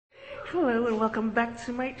Hello and welcome back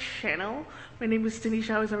to my channel. My name is Tanisha.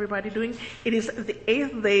 How is everybody doing? It is the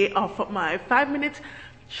 8th day of my 5-minute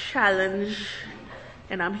challenge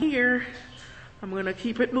and I'm here. I'm gonna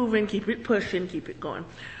keep it moving, keep it pushing, keep it going.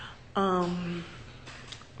 A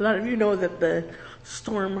lot of you know that the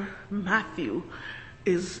storm Matthew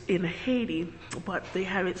is in Haiti, but they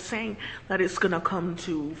have it saying that it's gonna come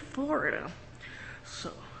to Florida.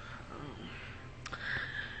 So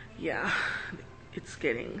yeah, it's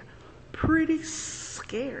getting pretty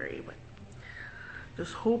scary, but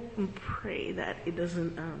just hope and pray that it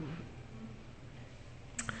doesn't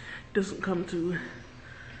come to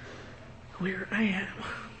where I am,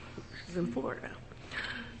 which is in Florida.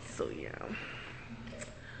 So yeah,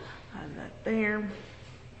 I have that there.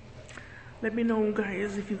 Let me know,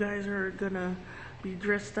 guys, if you guys are gonna be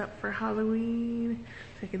dressed up for Halloween,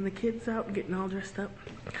 taking the kids out and getting all dressed up.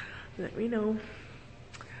 Let me know.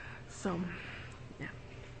 So yeah,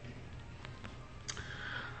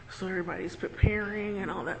 so everybody's preparing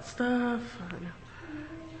and all that stuff. And,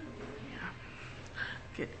 yeah,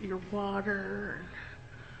 get your water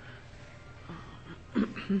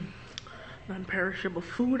and non-perishable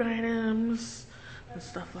food items and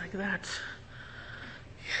stuff like that.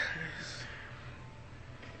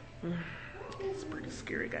 Yes. It's pretty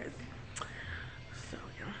scary, guys. So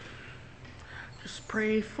yeah, just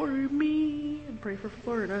pray for me and pray for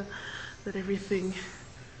Florida that everything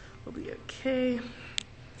will be okay.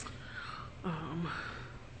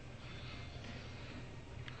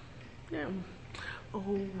 Yeah.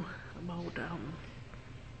 Oh, about my daughter.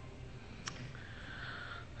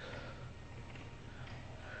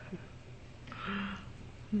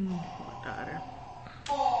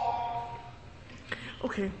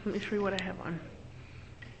 Okay, let me show you what I have on.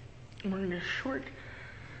 I'm wearing a short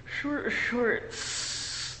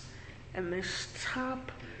shorts and this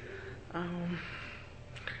top. I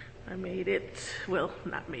made it, well,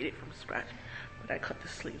 not made it from scratch, but I cut the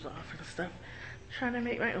sleeves off and stuff. Trying to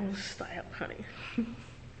make my own style, honey.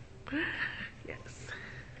 Yes.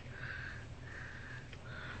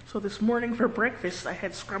 So this morning for breakfast, I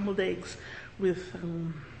had scrambled eggs with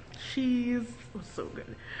cheese. It was so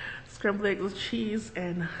good. Scrambled eggs with cheese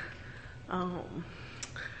and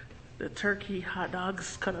the turkey hot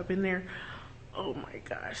dogs cut up in there. Oh my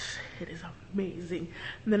gosh, it is amazing.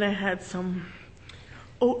 And then I had some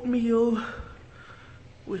oatmeal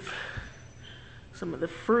with some of the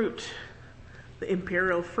fruit, the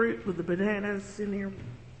imperial fruit with the bananas in there.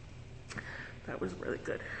 That was really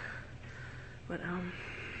good. But I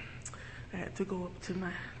had to go up to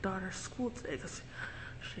my daughter's school today because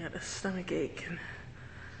she had a stomach ache and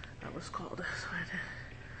I was called, so I had to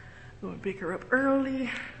go and pick her up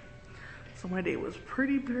early. So my day was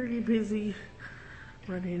pretty busy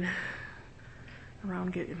running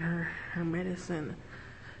around getting her medicine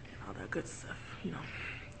and all that good stuff, you know.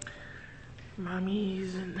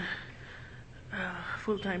 Mommies and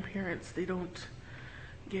full-time parents, they don't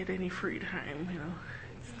get any free time, you know.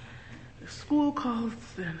 The school calls,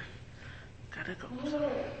 then gotta go.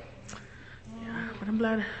 So, yeah, but I'm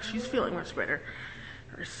glad she's feeling much better.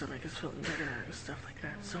 Her stomach is feeling better and stuff like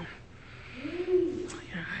that. So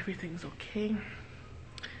yeah, everything's okay.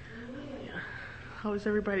 Yeah. How is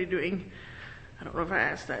everybody doing? I don't know if I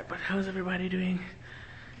asked that, but how's everybody doing?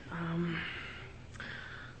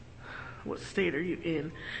 What state are you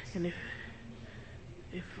in? And if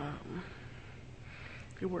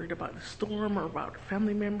you're worried about the storm or about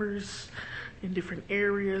family members in different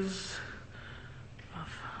areas of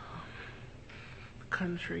the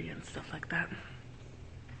country and stuff like that.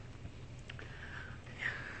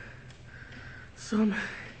 So I'm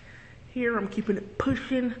here, I'm keeping it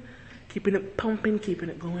pushing, keeping it pumping, keeping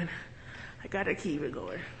it going. I gotta keep it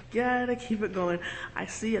going. Gotta keep it going. I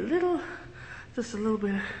see just a little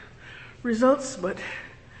bit of results, but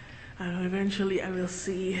eventually I will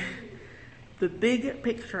see the big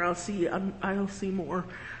picture. I'll see more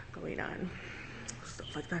going on,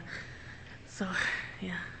 stuff like that. So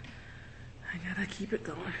yeah, I gotta keep it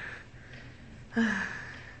going.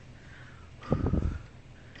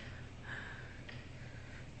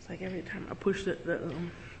 It's like every time I push the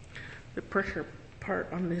pressure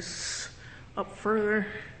part on this up further,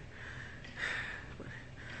 but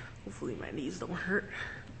hopefully my knees don't hurt.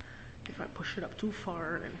 If I push it up too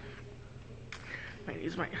far, then my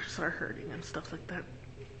knees might start hurting and stuff like that.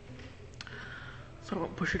 So I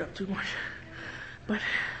don't push it up too much. But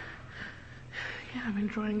yeah, I'm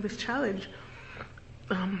enjoying this challenge.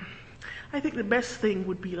 I think the best thing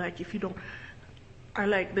would be like if you don't, I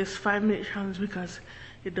like this 5-minute challenge because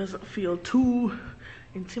it doesn't feel too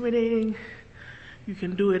intimidating. You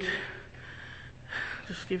can do it.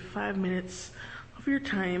 Just give 5 minutes of your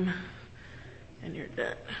time and you're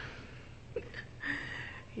done.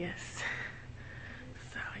 Yes.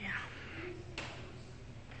 So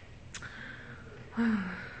yeah.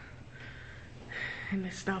 And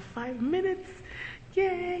it's now 5 minutes.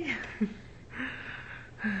 Yay!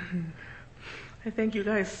 I thank you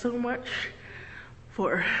guys so much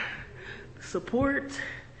for the support.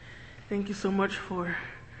 Thank you so much for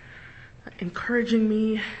encouraging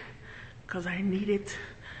me, because I need it.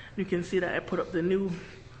 You can see that I put up the new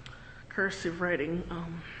cursive writing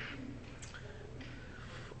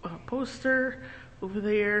poster over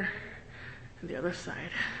there, and the other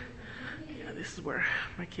side. Yeah, this is where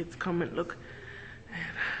my kids come and look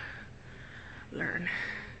and learn.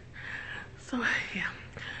 So yeah,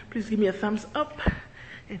 please give me a thumbs up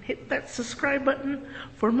and hit that subscribe button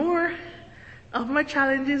for more of my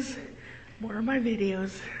challenges, more of my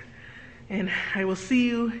videos. And I will see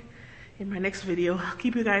you in my next video. I'll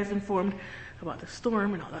keep you guys informed about the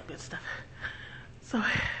storm and all that good stuff. So,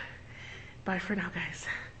 bye for now, guys.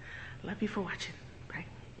 Love you for watching. Bye.